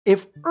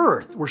If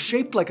Earth were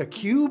shaped like a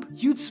cube,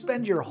 you'd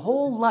spend your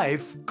whole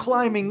life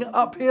climbing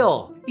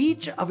uphill.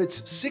 Each of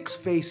its 6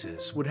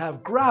 faces would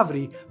have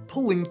gravity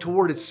pulling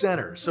toward its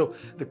center, so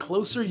the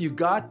closer you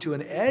got to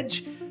an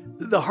edge,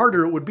 the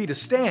harder it would be to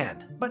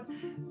stand. But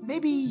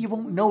maybe you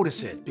won't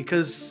notice it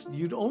because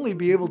you'd only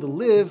be able to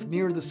live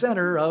near the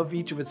center of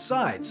each of its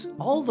sides.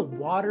 All the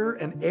water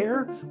and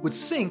air would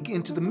sink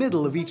into the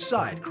middle of each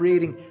side,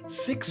 creating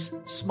 6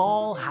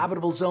 small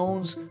habitable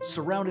zones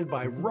surrounded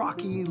by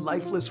rocky,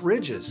 lifeless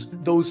ridges.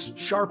 Those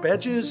sharp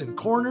edges and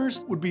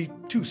corners would be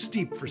too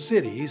steep for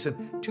cities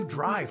and too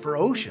dry for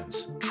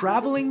oceans.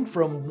 Traveling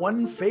from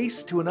one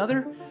face to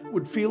another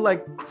would feel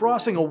like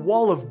crossing a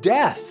wall of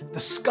death, the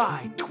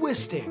sky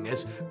twisting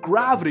as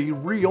gravity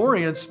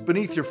reorients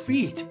beneath your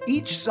feet.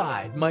 Each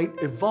side might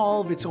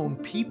evolve its own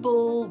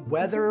people,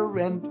 weather,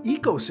 and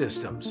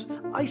ecosystems,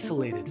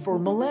 isolated for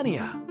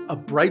millennia. A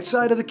bright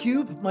side of the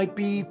cube might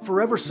be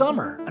forever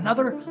summer,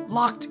 another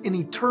locked in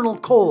eternal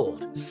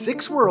cold.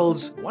 6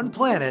 worlds, 1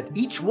 planet,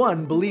 each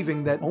one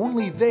believing that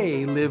only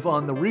they live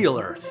on the real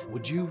Earth.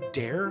 Would you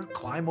dare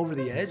climb over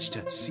the edge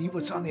to see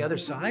what's on the other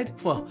side?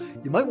 Well,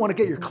 you might want to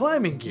get your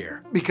climbing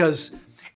gear, because